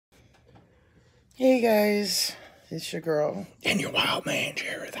Hey guys, it's your girl. And your wild man,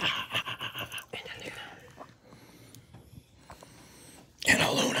 Jared. And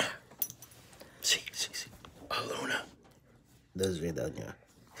Aluna. Sí. Aluna. Doña.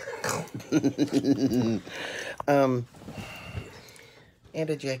 And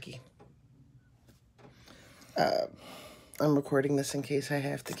a Jackie. I'm recording this in case I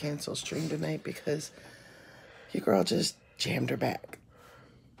have to cancel stream tonight because your girl just jammed her back.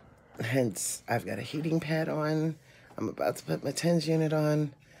 Hence, I've got a heating pad on. I'm about to put my TENS unit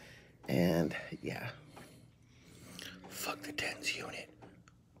on. And yeah. Fuck the TENS unit.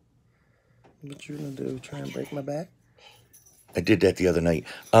 What you gonna do? Try and break my back? I did that the other night.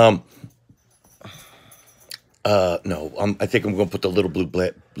 No. I think I'm gonna put the little blue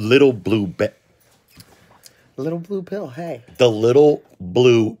pill. Hey. The little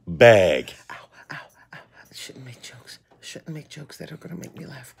blue bag. Ow. I shouldn't make jokes. Shouldn't make jokes that are gonna make me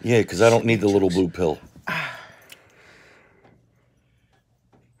laugh. Yeah, because I don't need the little blue pill.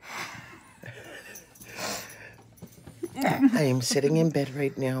 I am sitting in bed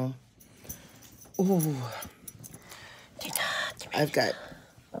right now. Ooh. I've got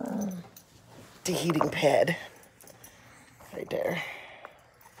the heating pad right there.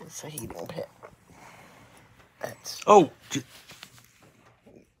 It's a heating pad. That's,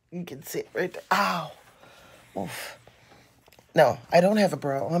 you can see it right there. Ow. Oof. No, I don't have a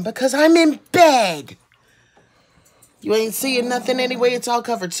bra on because I'm in bed. You ain't seeing nothing anyway. It's all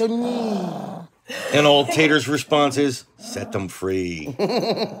covered. So, And old Tater's response is, set them free.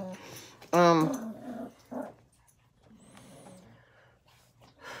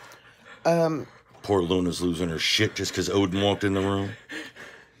 Poor Luna's losing her shit just because Odin walked in the room.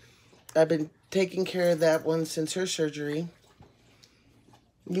 I've been taking care of that one since her surgery.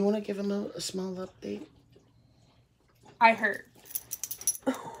 You want to give him a small update? I hurt.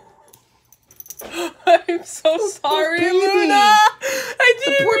 I'm so sorry, Luna. I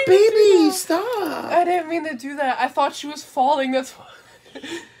didn't The poor mean baby. Stop. I didn't mean to do that. I thought she was falling. That's why.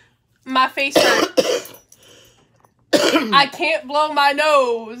 My face hurt. I can't blow my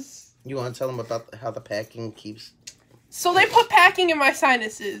nose. You want to tell them about how the packing keeps... So they put packing in my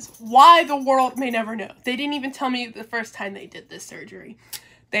sinuses. Why, the world may never know. They didn't even tell me the first time they did this surgery.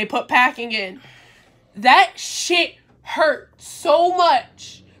 They put packing in. That shit hurt so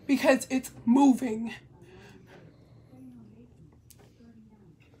much because it's moving.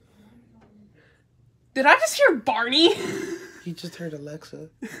 Did I just hear Barney? You just heard Alexa.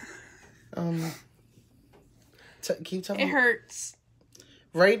 Keep telling It me. hurts.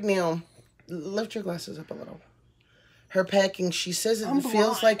 Right now, lift your glasses up a little. Her packing, she says it I'm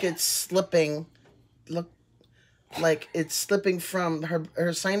feels blind. like it's slipping. Look, like it's slipping from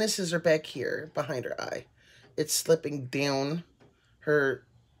her sinuses are back here behind her eye. It's slipping down her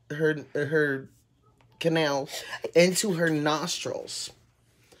canal into her nostrils.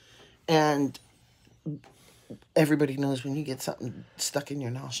 And everybody knows when you get something stuck in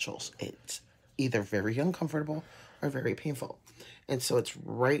your nostrils, it's either very uncomfortable or very painful. And so it's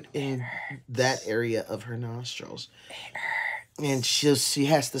right in that area of her nostrils. And she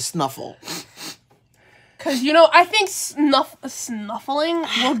has to snuffle. Because, I think snuffling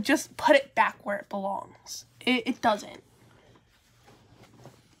will just put it back where it belongs. It doesn't.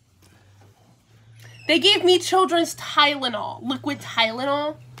 They gave me children's Tylenol, liquid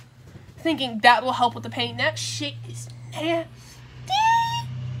Tylenol, thinking that will help with the pain. That shit is nasty.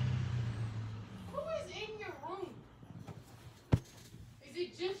 Who is in your room? Is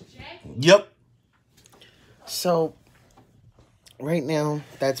it just Jackie? Yep. So, right now,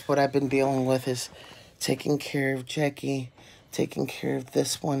 that's what I've been dealing with is taking care of Jackie, taking care of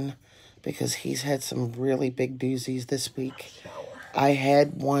this one, because he's had some really big doozies this week. I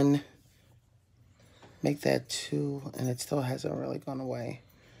had one, make that 2, and it still hasn't really gone away.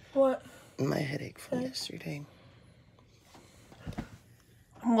 What? My headache from yesterday.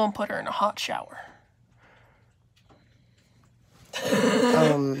 I'm gonna put her in a hot shower.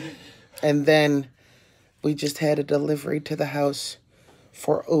 And then we just had a delivery to the house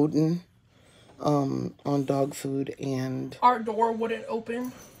for Odin on dog food, and Our door wouldn't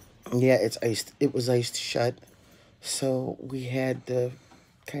open. yeah, it's iced. It was iced shut, so we had to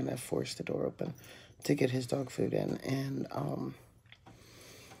kind of force the door open to get his dog food in. And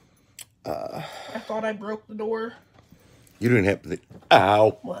I thought I broke the door. You didn't have to.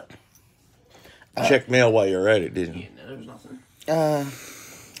 Ow. What? Check mail while you're at it, didn't you? No, there's nothing.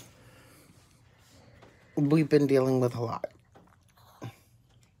 we've been dealing with a lot.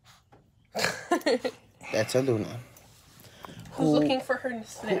 That's Aluna. Who's looking for her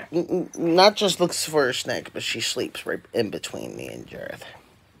snack? Not just looks for a snack, but she sleeps right in between me and Jareth.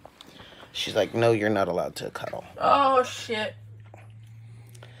 She's like, no, you're not allowed to cuddle. Oh shit.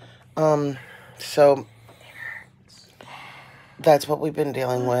 So that's what we've been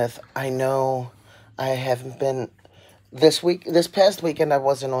dealing with. I know I haven't been this past weekend I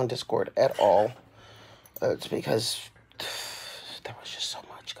wasn't on Discord at all. It's because there was just so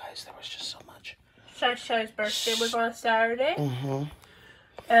much, guys. There was just so much. Shy Shy's birthday was on Saturday. Mm-hmm.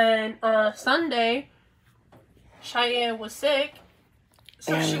 And on Sunday, Cheyenne was sick.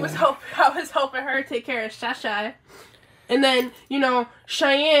 So I was helping her take care of Shy Shy. And then,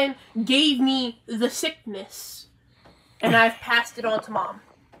 Cheyenne gave me the sickness. And I've passed it on to Mom.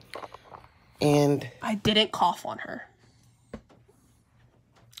 And I didn't cough on her.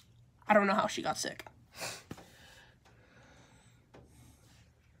 I don't know how she got sick.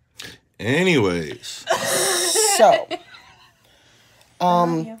 Anyways. So,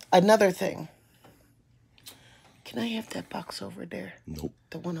 another thing. Can I have that box over there? Nope.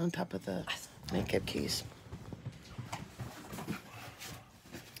 The one on top of the makeup keys.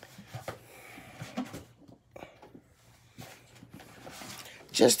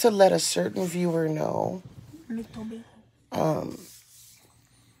 Just to let a certain viewer know,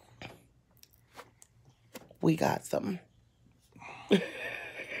 we got them.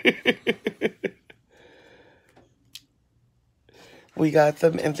 We got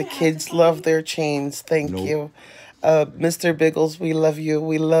them, and the kids love their chains. Thank you. Mr. Biggles, we love you.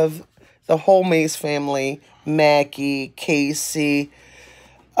 We love the whole Mace family. Mackie, Casey,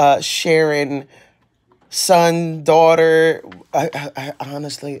 Sharon, son, daughter. I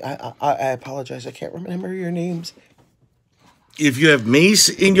honestly, I apologize. I can't remember your names. If you have Mace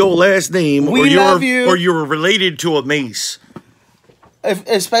in your last name, We or love you. or you're related to a Mace,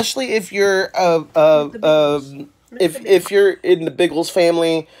 Especially if you're if you're in the Biggles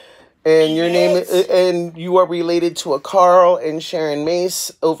family and your name and you are related to a Carl and Sharon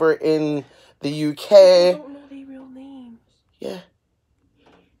Mace over in the UK. I don't know their real names. Yeah.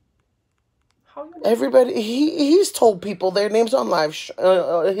 How you know? Everybody, he's told people their names on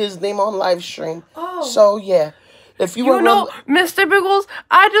his name on live stream. Oh. So yeah, if you were Mr. Biggles,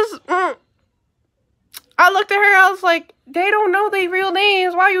 I looked at her, I was like, they don't know their real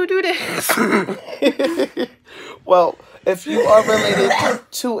names. Why you do this? well, if you are related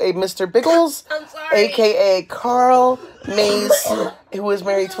to a Mr. Biggles, I'm sorry. aka Carl Mace, who is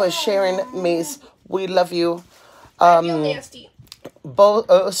married to a Sharon Mace, we love you. Nasty.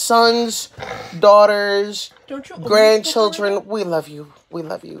 Both sons, daughters, Don't you grandchildren, we love you. We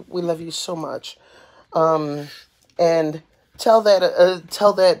love you. We love you so much. And tell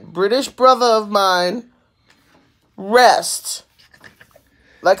that British brother of mine, rest.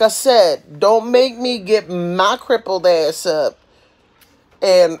 Like I said, don't make me get my crippled ass up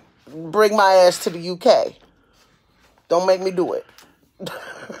and bring my ass to the UK. Don't make me do it.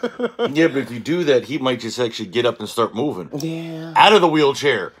 yeah, but if you do that, he might just actually get up and start moving. Yeah. Out of the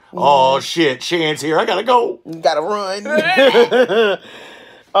wheelchair. Yeah. Oh shit, Shan's here. I gotta go. Gotta run.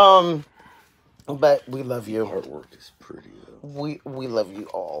 But we love you. Artwork is pretty though. We love you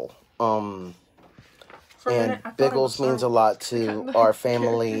all. And Biggles means a lot to our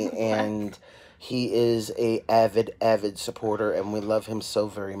family, and he is a avid supporter, and we love him so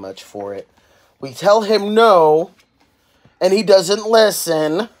very much for it. We tell him no, and he doesn't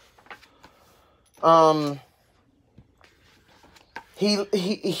listen.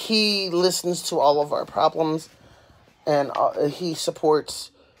 He listens to all of our problems, and he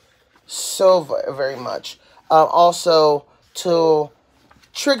supports so very much. Also to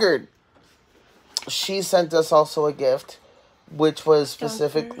Triggered. She sent us also a gift, which was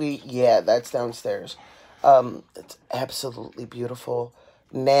specifically, that's downstairs. It's absolutely beautiful.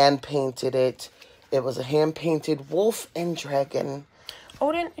 Nan painted it. It was a hand-painted wolf and dragon.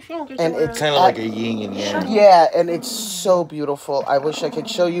 Odin, if you don't get And your it's kind of like a yin and yang. Yeah, and it's so beautiful. I wish I could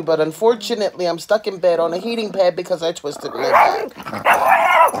show you, but unfortunately, I'm stuck in bed on a heating pad because I twisted my back.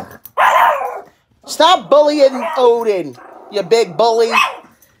 Stop bullying Odin, you big bully.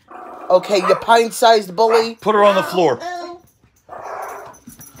 Okay, you pint-sized bully. Put her on the floor.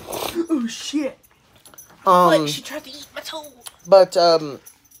 Oh shit! Like she tried to eat my toe. But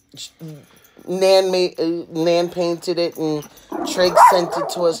Nan painted it, and Trigg sent it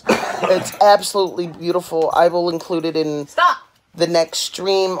to us. It's absolutely beautiful. I will include it in the next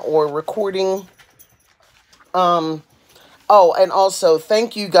stream or recording. Oh, and also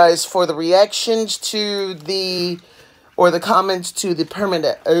thank you guys for the reactions to the comments to the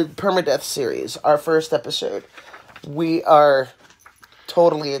permadeath series, our first episode. We are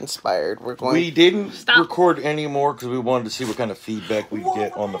totally inspired. We didn't record anymore because we wanted to see what kind of feedback we'd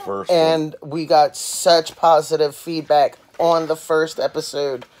get on the first and we got such positive feedback on the first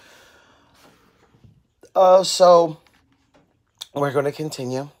episode. So we're gonna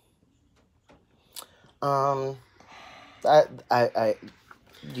continue. You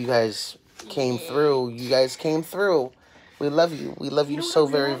guys came through. You guys came through. We love you. We love you so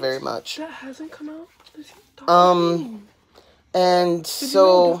very, very much. That hasn't come out. And Did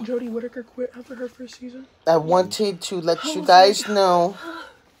so you know Jodie Whittaker quit after her first season? I wanted to let you guys know.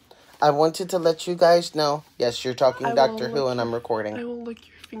 Yes, you're talking Doctor Who, and I'm recording. I will lick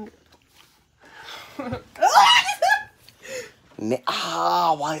your finger. Why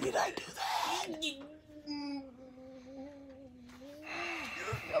did I do that?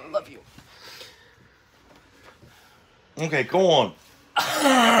 I love you. Okay, go on.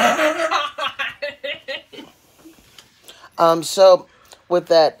 So with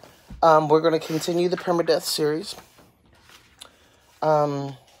that, we're going to continue the permadeath series.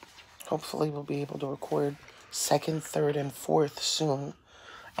 Hopefully we'll be able to record 2nd, 3rd, and 4th soon.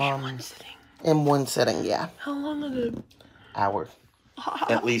 In one sitting. In one sitting, yeah. How long is it? Hour.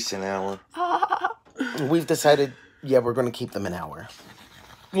 At least an hour. We've decided, we're going to keep them an hour.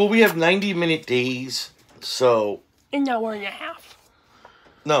 Well, we have 90-minute days, so... An hour and a half.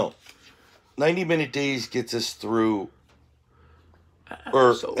 No. 90-minute days gets us through...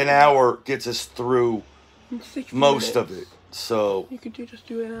 Or an hour gets us through most of it, so... You could just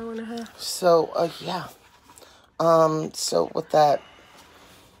do an hour and a half. So, yeah. So with that...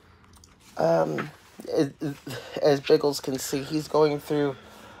 as Biggles can see, he's going through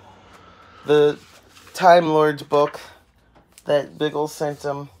the Time Lord's book that Biggles sent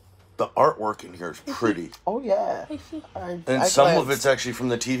him. The artwork in here is pretty. Oh yeah, And some of it's actually from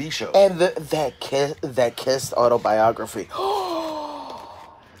the TV show. And that Kiss autobiography.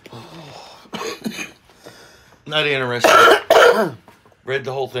 Not interesting. Read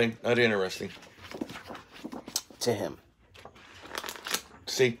the whole thing. Not interesting. To him.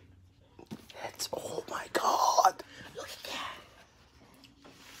 See? Oh my God! Look at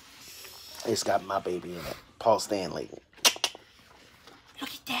that. It's got my baby in it, Paul Stanley. Look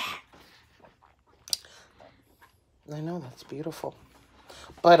at that. I know, that's beautiful.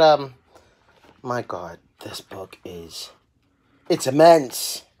 But my God, this book it's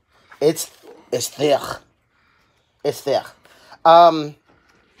immense. It's thick. It's thick.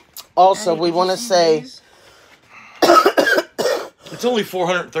 Also, we want to say. It's only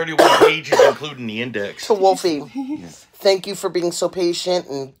 431 pages, including the index. To Wolfie, thank you for being so patient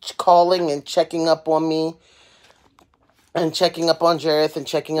and calling and checking up on me. And checking up on Jareth and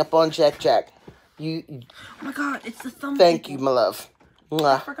checking up on Jack. Oh my God, it's the thumb. Thank you, my love.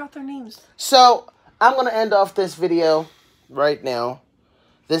 I forgot their names. So, I'm going to end off this video right now.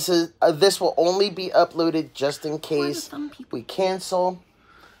 This will only be uploaded just in case we cancel.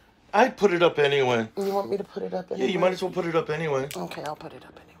 I'd put it up anyway. You want me to put it up anyway? Yeah, you might as well put it up anyway. Okay, I'll put it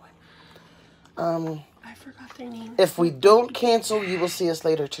up anyway. I forgot their names. If we don't cancel, you will see us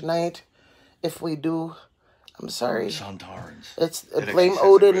later tonight. If we do, I'm sorry. Sontarans. It's blame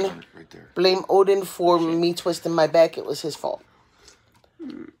Odin. Right there. Blame Odin for me twisting my back. It was his fault.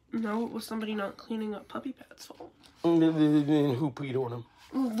 No, it was somebody not cleaning up Puppy Pat's fault. Who peed on him?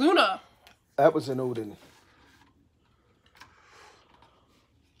 Luna. That was an Odin.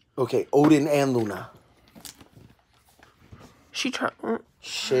 Okay, Odin and Luna.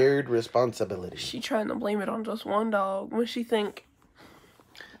 Shared responsibility. She trying to blame it on just one dog. What she think?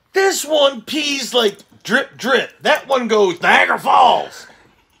 This one pees like drip, drip. That one goes Niagara Falls.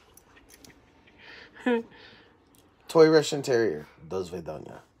 Toy Russian Terrier. Dos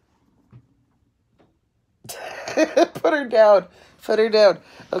Vedanya. Put her down. Put her down.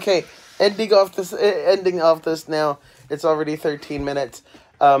 Okay, ending off this now. It's already 13 minutes.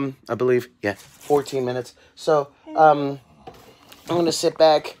 I believe. Yeah, 14 minutes. So, I'm going to sit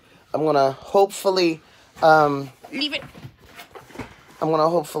back. I'm going to hopefully... Leave it. I'm going to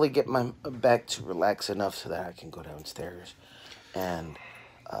hopefully get my back to relax enough so that I can go downstairs and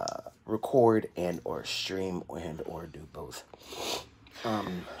record and or stream and or do both.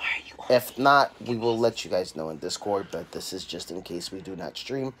 If not, we will let you guys know in Discord, but this is just in case we do not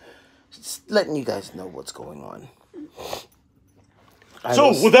stream. Just letting you guys know what's going on. So,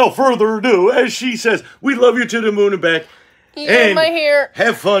 without further ado, as she says, we love you to the moon and back. And my hair.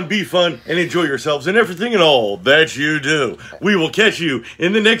 Have fun, be fun, and enjoy yourselves in everything and all that you do. We will catch you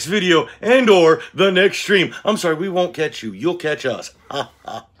in the next video and or the next stream. I'm sorry, we won't catch you. You'll catch us. Ha,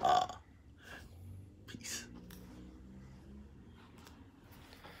 ha, ha. Peace.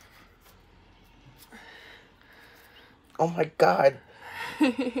 Oh my God.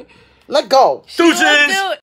 Let go. Deuces!